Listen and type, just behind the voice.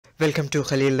Welcome to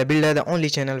Khalil the Builder, the only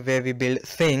channel where we build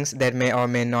things that may or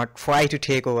may not try to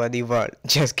take over the world.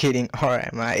 Just kidding, or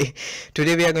am I?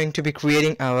 Today we are going to be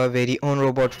creating our very own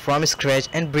robot from scratch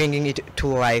and bringing it to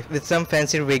life with some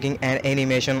fancy rigging and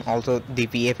animation, also the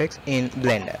VFX in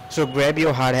Blender. So grab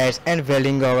your hard hats and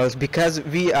welding goggles because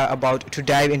we are about to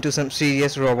dive into some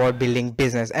serious robot building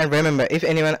business. And remember, if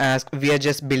anyone asks, we are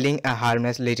just building a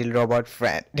harmless little robot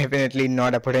friend, definitely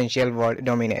not a potential world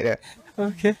dominator.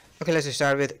 Okay, let's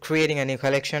start with creating a new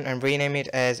collection and rename it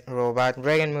as robot.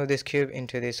 Drag and move this cube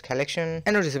into this collection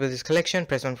and to disable this collection,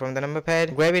 press 1 from the number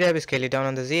pad, grab it up, scale it down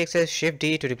on the Z-axis, shift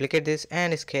D to duplicate this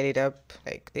and scale it up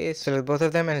like this. Select both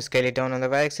of them and scale it down on the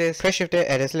Y-axis. Press shift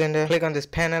A, add a cylinder, click on this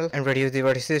panel and reduce the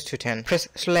vertices to 10. Press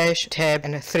slash tab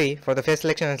and 3 for the face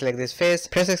selection and select this face.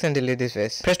 Press X and delete this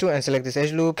face. Press 2 and select this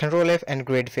edge loop, Ctrl F and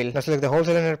grid fill. Now select the whole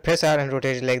cylinder, press R and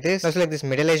rotate it like this. Now select this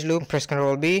middle edge loop, press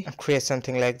Ctrl B and create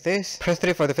something like this. Press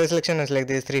 3 for the face selection and select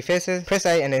these 3 faces. Press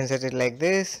I and insert it like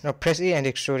this. Now press E and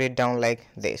extrude it down like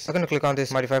this. I'm going to click on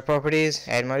this modify properties,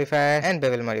 add modifier and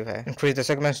bevel modifier. Increase the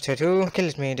segments to 2. Okay,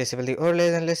 let me disable the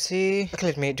overlays and let's see. Okay,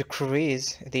 let me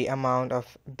decrease the amount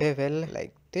of bevel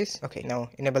like this. Okay, now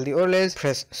enable the overlays,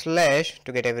 press slash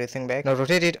to get everything back. Now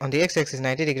rotate it on the x-axis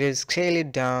 90 degrees, scale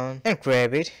it down and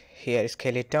grab it here,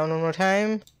 scale it down one more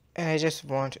time, and I just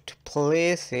want to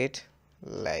place it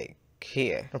like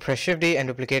here. Now press shift D and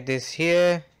duplicate this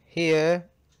here, here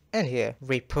and here.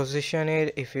 Reposition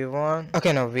it if you want.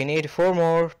 Okay, now we need 4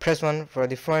 more. Press 1 for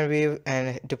the front view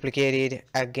and duplicate it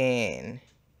again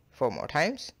 4 more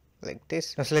times like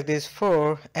this. Now select these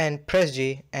 4 and press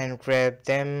G and grab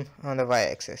them on the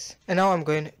y-axis. And now I'm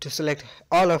going to select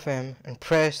all of them and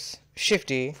press shift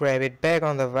D, grab it back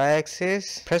on the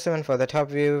y-axis, press 7 for the top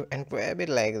view and grab it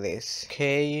like this.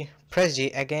 Okay, press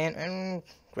G again and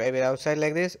grab it outside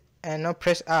like this, and now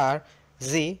press R,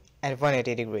 Z at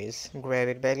 180 degrees. Grab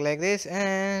it back like this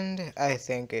and I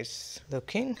think it's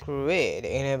looking great.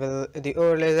 Enable the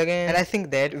overlays again, and I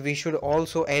think that we should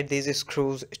also add these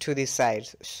screws to the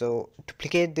sides. So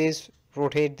duplicate this,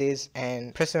 rotate this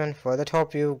and press 7 for the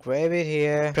top view, grab it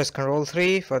here, press Ctrl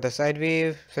 3 for the side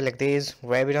view, select these,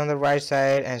 grab it on the right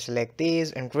side and select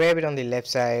these and grab it on the left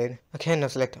side. Okay, now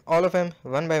select all of them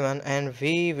one by one and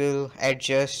we will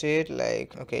adjust it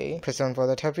like, okay, press 1 for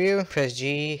the top view, press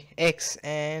G, X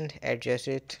and adjust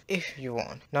it if you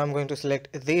want. Now I'm going to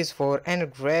select these 4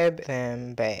 and grab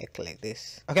them back like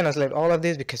this. Okay, now select all of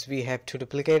these because we have to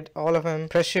duplicate all of them.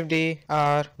 Press shift D,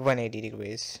 R, 180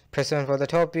 degrees. Press 7 for the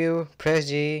top view, press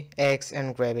G, X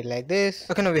and grab it like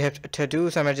this. Okay, now we have to do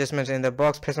some adjustments in the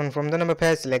box. Press 1 from the number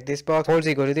pad, select this box, hold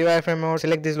Z, go to the wireframe mode,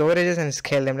 select these lower edges and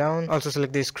scale them down. Also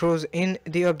select these screws in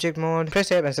the object mode, press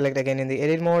tab and select again in the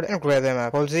edit mode and grab them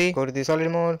up. Hold Z, go to the solid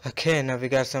mode. Okay, now we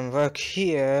got some work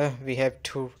here. We have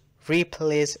to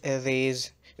replace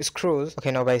these screws.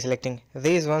 Okay, now by selecting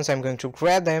these ones I'm going to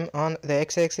grab them on the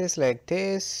x-axis like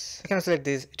this. I can select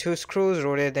these 2 screws,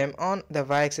 rotate them on the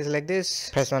y-axis like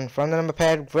this, press 1 from the number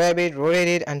pad, grab it, rotate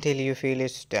it until you feel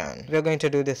it's done. We are going to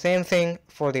do the same thing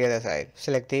for the other side.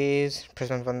 Select these, press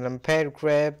 1 from the number pad,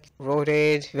 grab,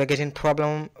 rotate. We are getting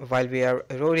problem while we are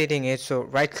rotating it, so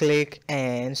right click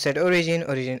and set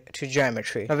origin to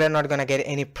geometry. Now we are not gonna get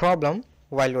any problem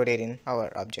while rotating our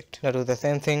object. Now do the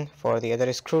same thing for the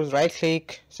other screws. Right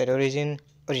click, set origin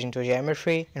to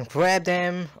geometry and grab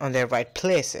them on their right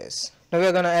places. Now we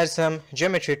are gonna add some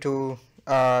geometry to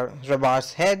our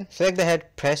robot's head. Select the head,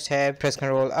 press tab, press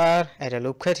Ctrl R, add a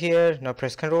loop cut here. Now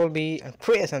press Ctrl B and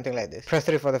create something like this. Press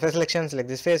 3 for the face selection, select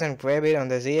this face and grab it on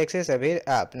the Z axis a bit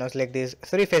up. Now select these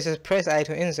 3 faces, press I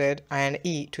to insert and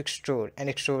E to extrude and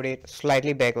extrude it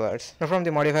slightly backwards. Now from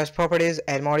the modifiers properties,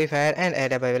 add modifier and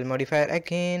add a bevel modifier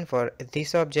again for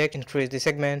this object. Increase the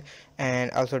segment and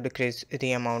also decrease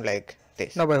the amount like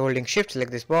this. Now by holding shift,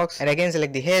 select this box and again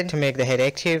select the head. To make the head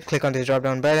active, click on this drop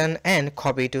down button and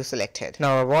copy to select head.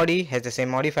 Now our body has the same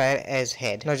modifier as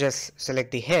head. Now just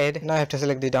select the head. Now I have to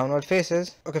select the downward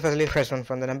faces. Okay, firstly press 1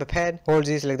 from the number pad, hold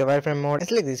Z, select the wireframe mode and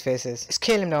select these faces.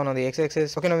 Scale them down on the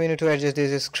x-axis. Okay, now we need to adjust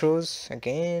these screws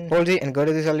again. Hold Z and go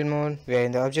to the solid mode. We are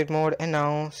in the object mode and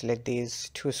now select these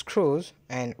 2 screws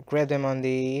and grab them on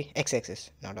the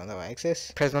x-axis, not on the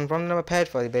y-axis. Press 1 from the number pad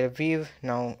for the better view.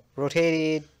 Now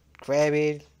rotate it, grab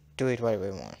it, do it whatever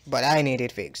you want, but I need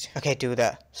it fixed. Okay, do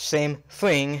the same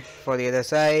thing for the other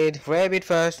side. Grab it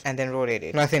first and then rotate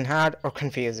it. Nothing hard or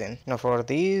confusing. Now for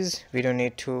these we don't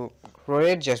need to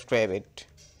rotate, just grab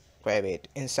it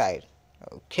inside.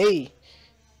 Okay,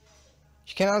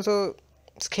 you can also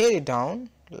scale it down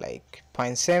like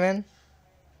 0.7.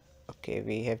 Okay,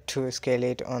 we have to scale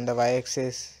it on the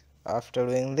y-axis after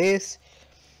doing this,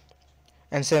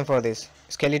 and same for this,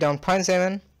 scale it down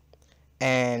 0.7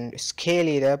 and scale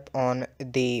it up on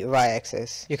the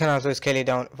y-axis. You can also scale it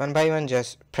down one by one.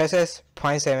 Just press S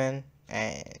 0.7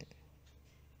 and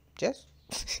just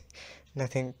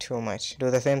nothing too much. Do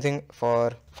the same thing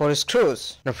for 4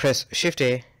 screws. Now press Shift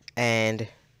A and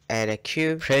add a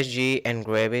cube. Press G and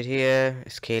grab it here.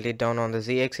 Scale it down on the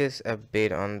z-axis, a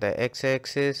bit on the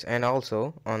x-axis, and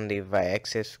also on the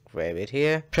y-axis. Grab it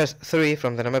here. Press 3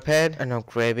 from the number pad and now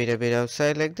grab it a bit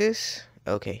outside like this.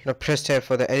 Okay, now press tab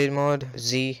for the edit mode,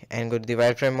 Z, and go to the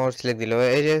wireframe mode. Select the lower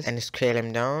edges and scale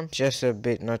them down just a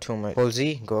bit, not too much. Hold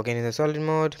Z, go again in the solid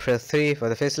mode. Press 3 for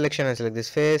the face selection and select this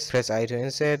face. Press I to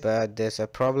insert, but there's a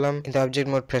problem. In the object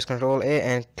mode, press Ctrl A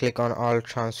and click on all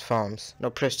transforms. Now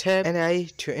press tab and I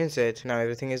to insert. Now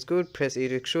everything is good. Press E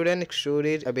to extrude and extrude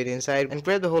it a bit inside and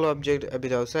grab the whole object a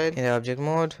bit outside. In the object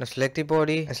mode, now select the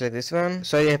body and select this one.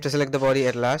 So you have to select the body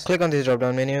at last. Click on this drop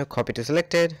down menu, copy to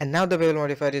selected, and now the bevel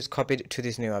modifier is copied to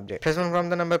this new object. Press 1 from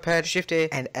the number pad, Shift A,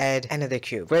 and add another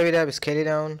cube. Grab it up, scale it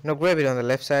down. Now grab it on the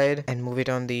left side and move it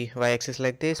on the y-axis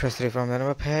like this. Press 3 from the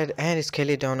number pad and scale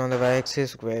it down on the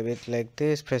y-axis. Grab it like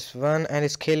this. Press 1 and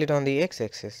scale it on the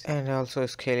x-axis. And also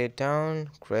scale it down.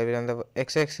 Grab it on the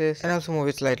x-axis and also move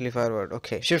it slightly forward.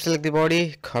 Okay. Shift select the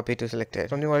body, copy to selected.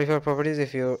 From the modifier properties,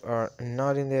 if you are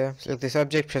not in there, select this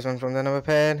object. Press 1 from the number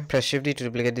pad. Press Shift D to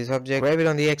duplicate this object. Grab it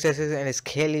on the x-axis and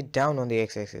scale it down on the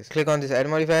x-axis. Click on this add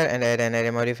modifier and add an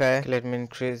array modifier. Let me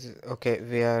increase. Okay,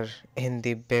 we are in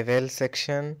the bevel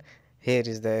section. Here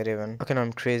is the array one. Okay, now I'm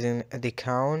increasing the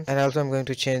count, and also I'm going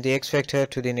to change the x factor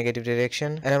to the negative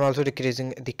direction, and I'm also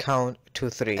decreasing the count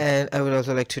to 3, and I would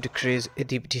also like to decrease the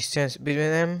distance between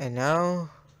them. And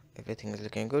now everything is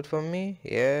looking good for me.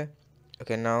 Yeah.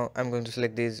 Okay, now I'm going to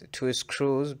select these 2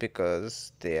 screws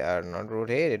because they are not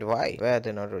rotated. Why are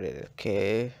they not rotated?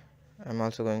 Okay, I'm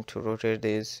also going to rotate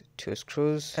these 2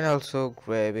 screws and also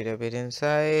grab it a bit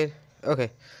inside. Okay.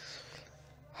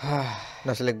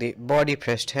 Now select the body,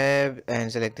 press tab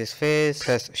and select this face.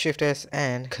 Press Shift S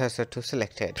and cursor to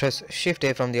selected. Press Shift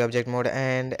A from the object mode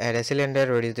and add a cylinder.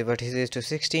 Reduce the vertices to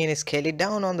 16. Scale it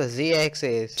down on the Z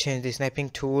axis. Change the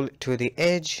snapping tool to the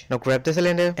edge. Now grab the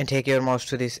cylinder and take your mouse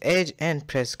to this edge and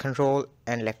press Ctrl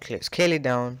and left click. Scale it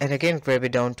down and again grab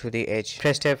it down to the edge.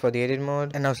 Press tab for the edit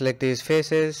mode and now select these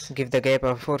faces. Give the gap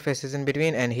of 4 faces in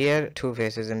between and here 2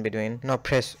 faces in between. Now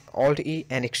press Alt E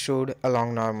and extrude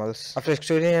along normals. After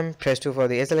extruding them, press 2 for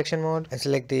the edge selection mode and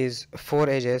select these 4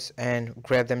 edges and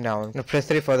grab them down. Now press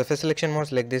 3 for the face selection mode.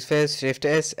 Select this face, Shift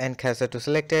S and cursor to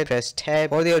selected. Press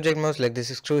tab for the object mode. Select this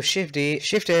screw, Shift D,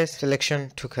 Shift S,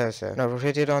 selection to cursor. Now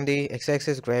rotate it on the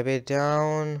x-axis, grab it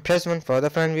down. Press 1 for the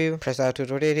front view. Press R to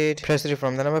rotate it. Press 3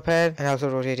 from the number pad and also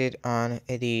rotate it on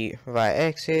the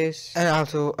y-axis and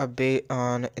also a bit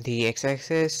on the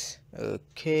x-axis.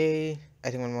 Okay, I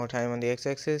think one more time on the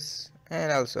x-axis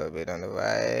and also a bit on the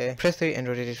y. Press 3 and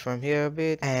rotate it from here a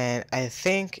bit and I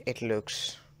think it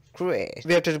looks great.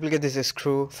 We have to duplicate this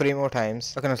screw 3 more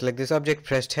times. Okay, now select this object,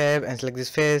 press tab and select this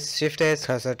face, Shift S,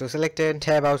 cursor to selected.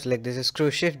 Tab out, select this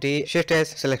screw, Shift D, Shift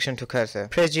S, selection to cursor.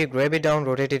 Press G, grab it down,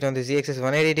 rotate it on the Z axis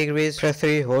 180 degrees. Press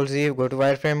 3, hold Z, go to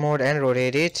wireframe mode and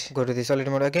rotate it. Go to the solid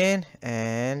mode again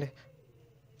and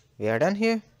we are done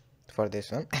here for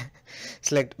this one.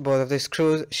 Select both of the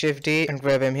screws, Shift D and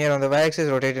grab them here on the Y axis,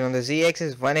 rotate it on the Z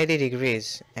axis 180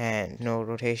 degrees and no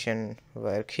rotation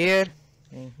work here.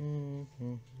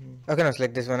 Okay, now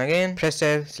select this one again, press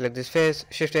tab, select this face,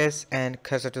 Shift S and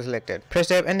cursor to selected. Press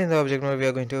tab and in the object mode we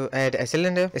are going to add a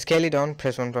cylinder. Scale it down,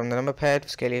 press 1 from the number pad,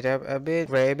 scale it up a bit,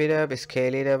 grab it up,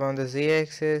 scale it up on the Z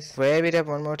axis, grab it up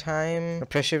one more time,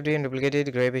 press Shift D and duplicate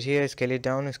it, grab it here, scale it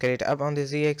down, scale it up on the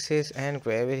Z axis and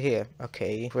grab it here.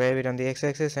 Okay, grab it on the X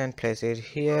axis and place it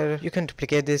here. You can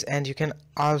duplicate this and you can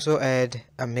also add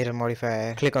a mirror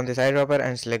modifier. Click on this eyedropper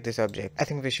and select this object. I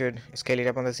think we should scale it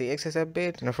up on the Z axis a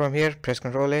bit. Now from here press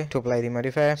Ctrl A to apply the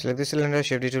modifier. Select the cylinder,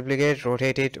 Shift D to duplicate,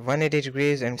 rotate it 180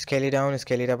 degrees and scale it down,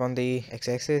 scale it up on the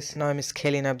x-axis. Now I'm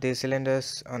scaling up these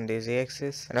cylinders on the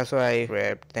z-axis and also I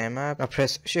grabbed them up. Now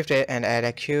press Shift A and add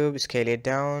a cube, scale it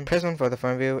down. Press 1 for the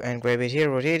front view and grab it here,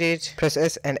 rotate it. Press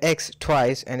S and X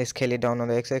twice and scale it down on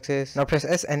the x-axis. Now press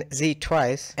S and Z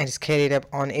twice and scale it up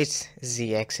on its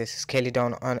z-axis. Scale it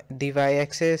down on the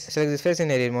y-axis. Select this face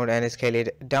in edit mode and scale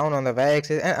it down on the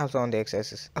y-axis and also on the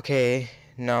x-axis. Okay,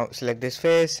 now select this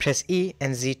face, press E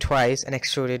and Z twice and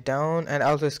extrude it down and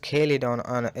also scale it down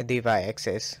on the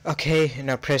y-axis. Okay,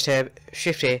 now press tab,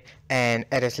 shift A and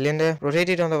add a cylinder, rotate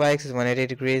it on the y-axis 180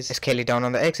 degrees, scale it down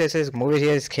on the x-axis, move it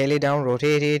here, scale it down,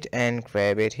 rotate it and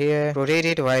grab it here, rotate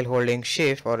it while holding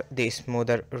shift for the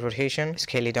smoother rotation,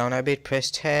 scale it down a bit, press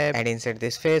tab and insert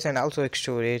this face and also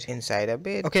extrude it inside a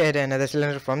bit. Okay, add another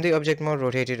cylinder from the object mode,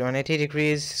 rotate it 180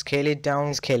 degrees, scale it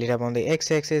down, scale it up on the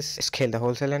x-axis, scale the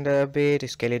whole cylinder a bit,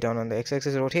 scale it down on the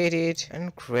x-axis, rotate it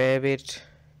and grab it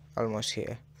almost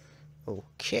here.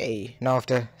 Okay, now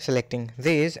after selecting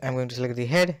these, I'm going to select the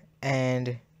head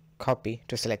and copy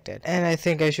to selected, and I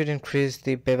think I should increase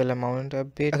the bevel amount a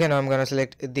bit. Okay, now I'm gonna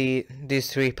select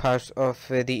these three parts of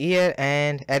the ear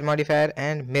and add modifier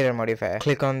and mirror modifier.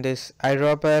 Click on this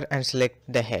eyedropper and select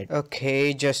the head.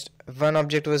 Okay, just one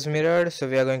object was mirrored, so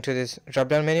we are going to this drop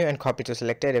down menu and copy to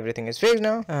selected. Everything is fixed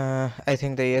now. I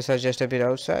think the ears are just a bit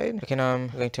outside. Okay, now I'm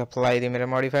going to apply the mirror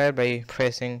modifier by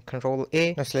pressing Ctrl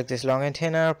A. Now select this long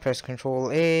antenna, press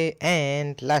Ctrl A,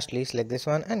 and lastly select this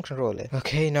one and Ctrl A.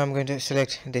 Okay, now I'm going to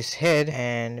select this head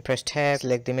and press tab,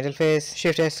 select the middle face,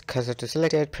 shift S, cursor to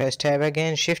selected, press tab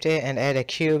again, shift A and add a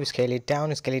cube, scale it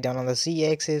down on the Z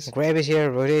axis, grab it here,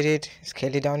 rotate it,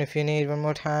 scale it down if you need one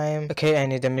more time. Okay, I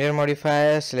need the mirror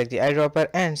modifier, select the eyedropper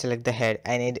and select the head.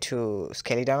 I need to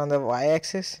scale it down on the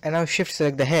y-axis and now shift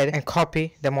select the head and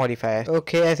copy the modifier.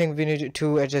 Okay, I think we need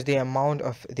to adjust the amount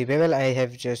of the bevel. I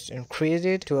have just increased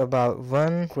it to about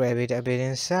 1, grab it a bit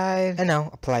inside and now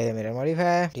apply the mirror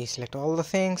modifier, deselect all the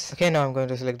things. Okay, now I'm going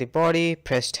to select the body,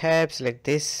 press tab, select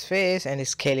this face and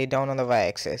scale it down on the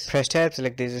y-axis, press tab,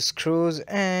 select these screws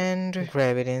and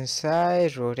grab it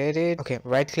inside, rotate it. Okay,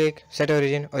 right click, set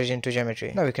origin to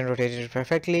geometry. Now we can rotate it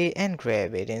perfectly and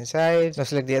grab it inside. Now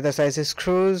select the other side's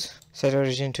screws, set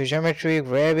origin to geometry,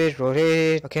 grab it,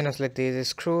 rotate it. Okay, now select these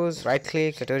screws, right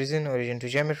click, set origin to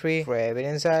geometry, grab it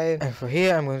inside. And for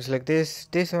here I'm going to select this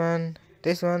one,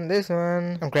 this one,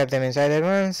 and grab them inside at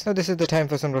once. Now this is the time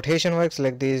for some rotation work.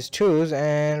 Select these tools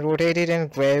and rotate it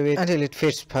and grab it until it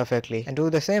fits perfectly, and do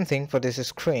the same thing for this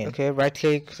screen. Okay, right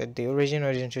click, set the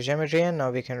origin to geometry, and now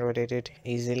we can rotate it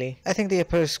easily. I think the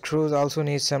upper screws also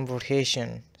need some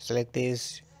rotation. Select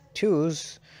these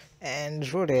tools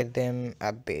and rotate them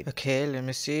a bit. Okay, let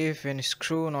me see if any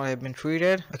screw not have been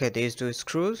treated. Okay, these two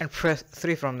screws, and press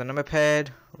 3 from the number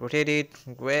pad, rotate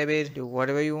it, grab it, do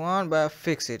whatever you want but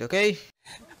fix it. Okay,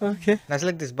 Okay. Now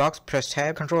select this box, press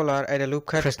tab, Ctrl R, add a loop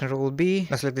cut, press Ctrl B.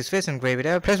 Now select this face and grab it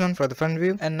up, press 1 for the front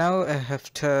view. And now I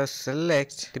have to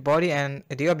select the body and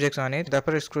the objects on it. The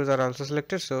upper screws are also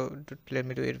selected, so let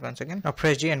me do it once again. Now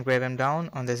press G and grab them down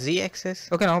on the Z axis.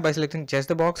 Okay, now by selecting just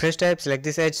the box, press tab, select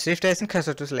this edge, shift S and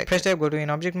cursor to select. Press tab, go to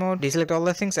in object mode, deselect all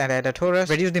the things and add a torus.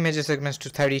 Reduce the major segments to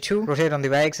 32. Rotate on the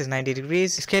Y axis 90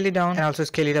 degrees. Scale it down and also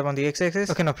scale it up on the X axis.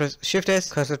 Okay, now press shift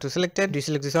S, cursor to selected,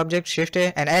 deselect this object, shift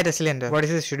A and add a cylinder. What is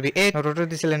this? Should be 8. Now rotate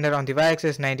the cylinder on the Y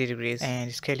axis 90 degrees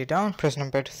and scale it down. Press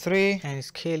number 3 and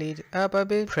scale it up a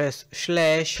bit. Press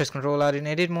slash, press Ctrl R in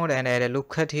edit mode and add a loop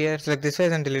cut here. Select this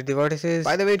face and delete the vertices.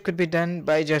 By the way, it could be done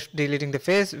by just deleting the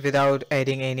face without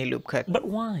adding any loop cut. But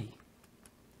why?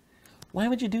 Why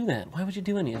would you do that? Why would you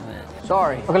do any of that?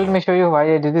 Sorry. Okay, let me show you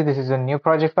why I did it. This is a new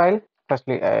project file.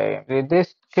 Firstly, I did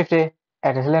this. Shift A,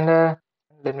 add a cylinder.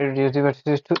 Let me reduce the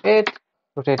vertices to 8.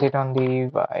 Rotate it on the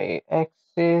Y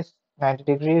axis 90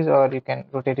 degrees, or you can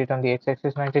rotate it on the X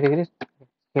axis 90 degrees.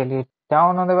 Scale it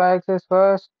down on the Y axis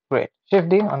first. Great. Shift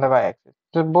D on the Y axis.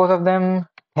 So both of them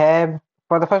tab.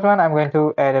 For the first one, I'm going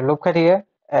to add a loop cut here,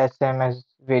 as same as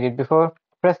we did before.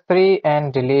 Press 3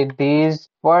 and delete these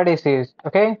vertices.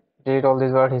 Okay, delete all these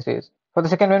vertices. For the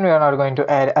second one, we are not going to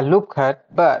add a loop cut,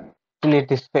 but delete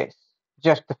this face,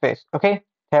 just the face. Okay,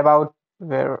 tab out.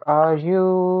 Where are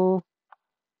you?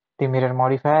 The mirror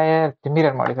modifier,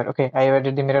 okay, I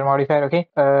added the mirror modifier. Okay,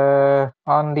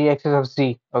 on the axis of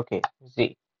Z. Okay,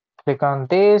 Z, click on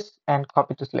this and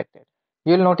copy to selected.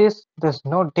 You'll notice there's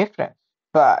no difference,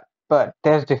 but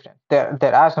there's difference.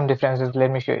 There are some differences. Let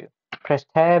me show you. Press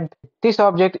tab. This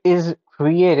object is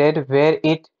created where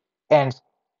it ends,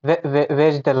 where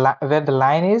the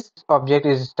line is. This object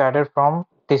is started from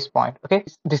this point. Okay,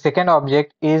 the second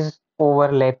object is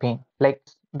overlapping, like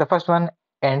the first one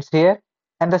ends here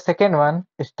and the second one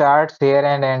starts here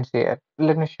and ends here.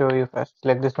 Let me show you first.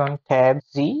 Select this one, tab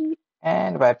Z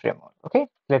and wireframe mode. Okay,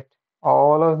 select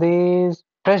all of these,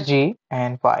 press G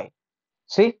and Y.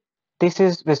 See, this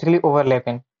is basically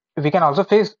overlapping. We can also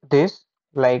fix this,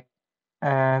 like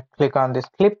click on this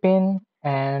clip pin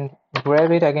and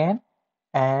grab it again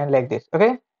and like this.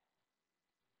 Okay,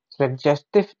 select just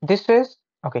this face.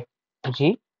 Okay,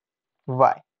 G,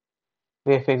 Y.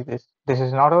 We fix this. This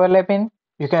is not overlapping.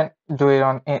 You can do it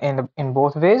on in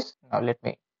both ways. Now let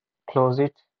me close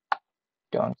it.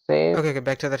 Don't save. Okay,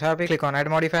 back to the topic. Click on add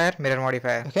modifier, mirror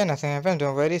modifier. Okay, nothing happens,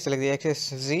 don't worry. Select the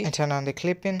axis Z and turn on the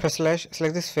clip in. Press slash,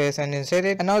 select this face and insert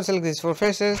it. And now select these 4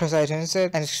 faces, press I to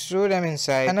insert and extrude them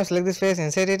inside. And now select this face,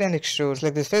 insert it and extrude.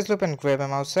 Select this face loop and grab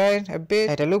them outside a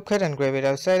bit. Add a loop cut and grab it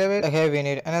outside a bit. Okay, we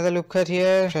need another loop cut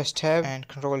here. Press tab and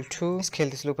Ctrl 2. Scale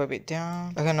this loop a bit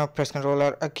down. Okay, now press Ctrl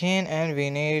R again and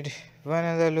we need one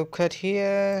other loop cut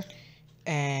here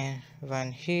and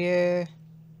one here.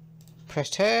 Press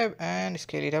tab and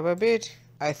scale it up a bit.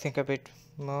 I think a bit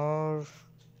more.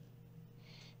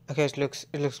 Okay, it looks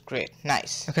great.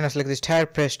 Nice. Okay, now select this tire,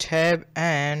 press tab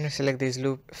and select these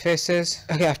loop faces.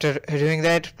 Okay, after doing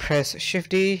that, press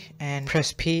Shift D and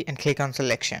press P and click on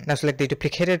selection. Now select the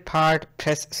duplicated part,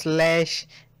 press slash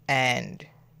and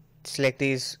select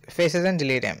these faces and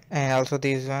delete them, and also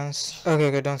these ones.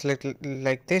 Okay, don't select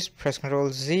like this. Press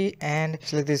Ctrl Z and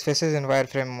select these faces in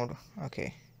wireframe mode.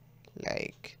 Okay,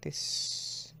 like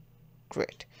this.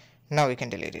 Great. Now we can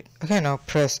delete it. Okay, now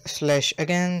press slash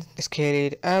again,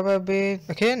 scale it up a bit.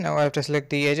 Okay, now I have to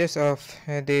select the edges of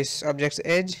this object's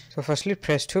edge. So firstly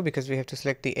press 2 because we have to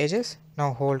select the edges.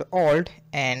 Now hold Alt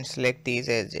and select these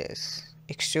edges.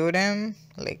 Extrude them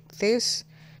like this,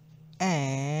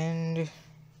 and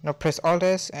now press Alt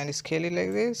S and scale it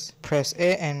like this. Press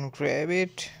A and grab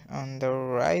it on the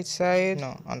right side.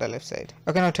 No, on the left side.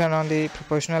 Okay, now turn on the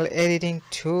proportional editing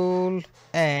tool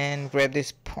and grab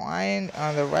this point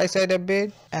on the right side a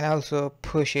bit and also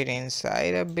push it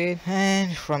inside a bit.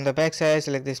 And from the back side,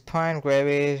 select this point, grab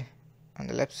it on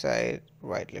the left side,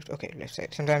 right, left. Okay, left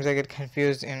side. Sometimes I get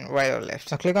confused in right or left.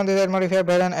 So click on the add modifier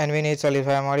button and we need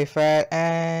solidify modifier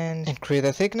and increase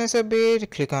the thickness a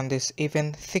bit. Click on this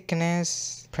even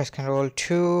thickness. Press Ctrl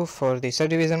 2 for the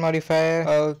subdivision modifier.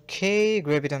 Okay,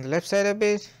 grab it on the left side a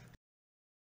bit.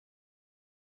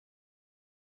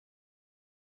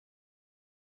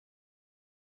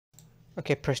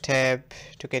 Okay, press tab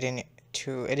to get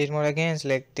into edit mode again.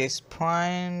 Select this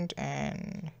point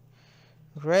and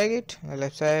drag it on the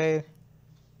left side.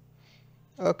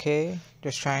 Okay,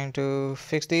 just trying to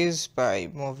fix these by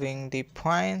moving the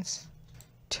points.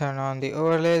 Turn on the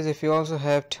overlays if you also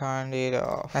have turned it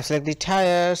off. Now select the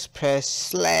tires, press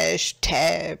slash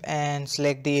tab and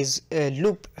select these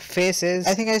loop faces.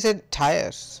 I think I said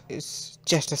tires. It's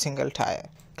just a single tire.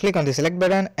 Click on the select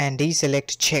button and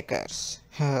deselect checkers.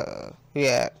 We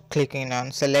are clicking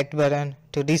on select button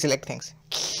to deselect things.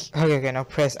 Okay, now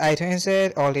press I to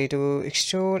insert, Alt A to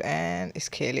extrude and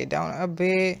scale it down a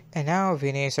bit. And now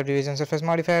we need subdivision surface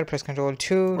modifier. Press Ctrl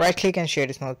 2, right click and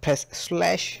shade smooth, press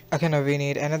slash. Okay, now we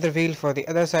need another wheel for the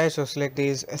other side, so select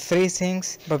these 3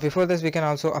 things. But before this, we can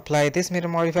also apply this mirror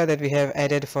modifier that we have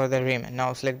added for the rim.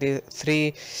 Now select the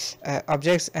 3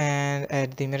 objects and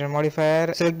add the mirror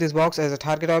modifier. Select this box as a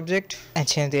target object and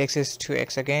change the axis to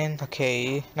X again.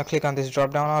 Okay, now click on this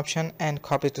drop down option and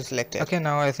copy to selected. Okay,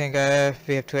 now I think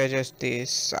we have to adjust the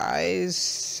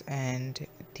size and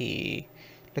the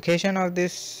location of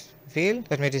this wheel.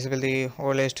 Let me disable the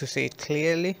overlays to see it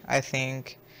clearly. I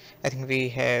think we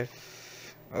have.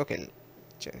 Okay,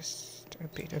 just a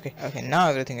bit. Okay, now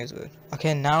everything is good.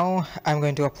 Okay, now I'm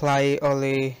going to apply all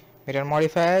the mirror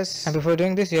modifiers, and before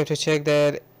doing this you have to check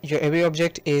that your every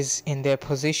object is in their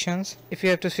positions. If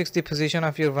you have to fix the position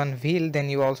of your one wheel, then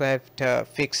you also have to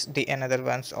fix the another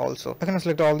ones also. I can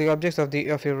select all the objects of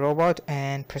your robot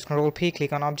and press Ctrl P,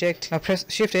 click on object. Now press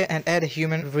Shift A and add a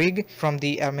human rig from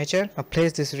the armature. Now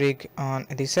place this rig on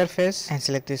the surface and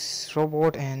select this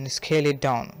robot and scale it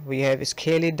down. We have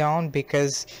scaled it down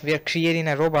because we are creating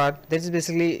a robot that is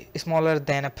basically smaller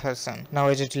than a person. Now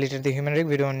I just deleted the human rig,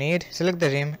 we don't need. Select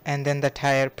the rim and then the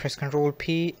tire, press Ctrl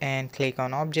P and click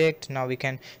on object. Now we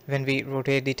can, when we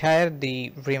rotate the tire,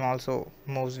 the rim also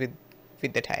moves with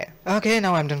the tire. Okay,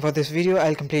 now I'm done for this video.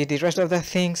 I'll complete the rest of the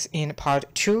things in part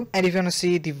 2. And if you want to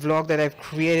see the vlog that I've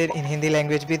created in Hindi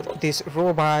language with this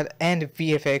robot and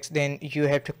VFX, then you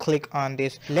have to click on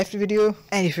this left video.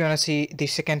 And if you want to see the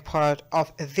second part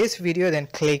of this video, then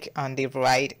click on the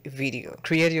right video.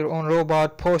 Create your own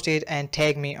robot, post it and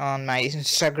tag me on my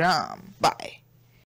Instagram. Bye.